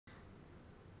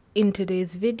In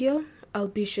today's video, I'll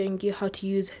be showing you how to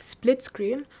use split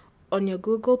screen on your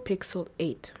Google Pixel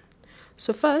 8.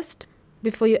 So first,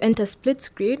 before you enter split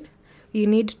screen, you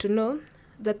need to know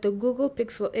that the Google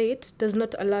Pixel 8 does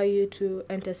not allow you to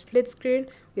enter split screen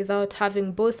without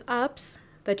having both apps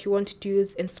that you want to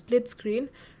use in split screen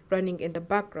running in the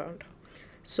background.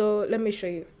 So let me show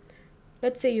you.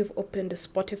 Let's say you've opened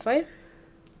Spotify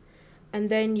and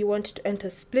then you want to enter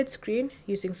split screen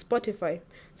using Spotify.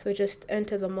 So just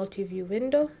enter the multi-view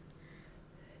window,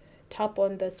 tap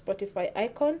on the Spotify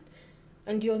icon,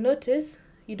 and you'll notice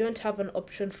you don't have an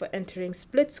option for entering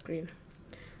split screen.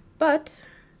 But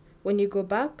when you go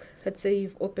back, let's say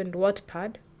you've opened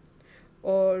Wattpad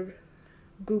or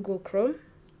Google Chrome,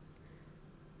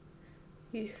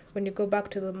 when you go back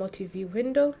to the multi-view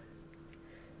window,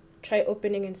 try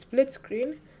opening in split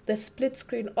screen, the split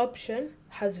screen option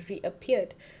has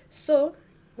reappeared. So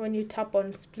when you tap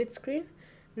on split screen,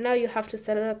 now you have to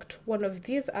select one of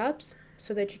these apps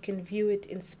so that you can view it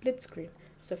in split screen.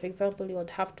 So for example, you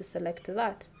would have to select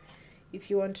that. If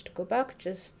you want to go back,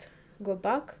 just go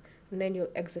back and then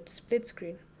you'll exit split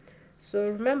screen. So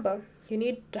remember, you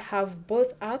need to have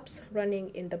both apps running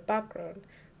in the background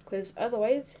because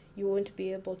otherwise you won't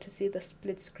be able to see the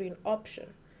split screen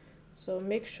option. So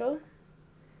make sure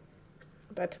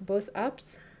that both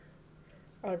apps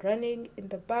are running in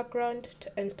the background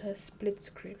to enter split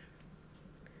screen.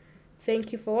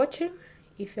 Thank you for watching.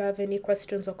 If you have any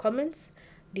questions or comments,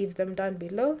 leave them down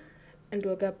below and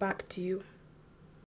we'll get back to you.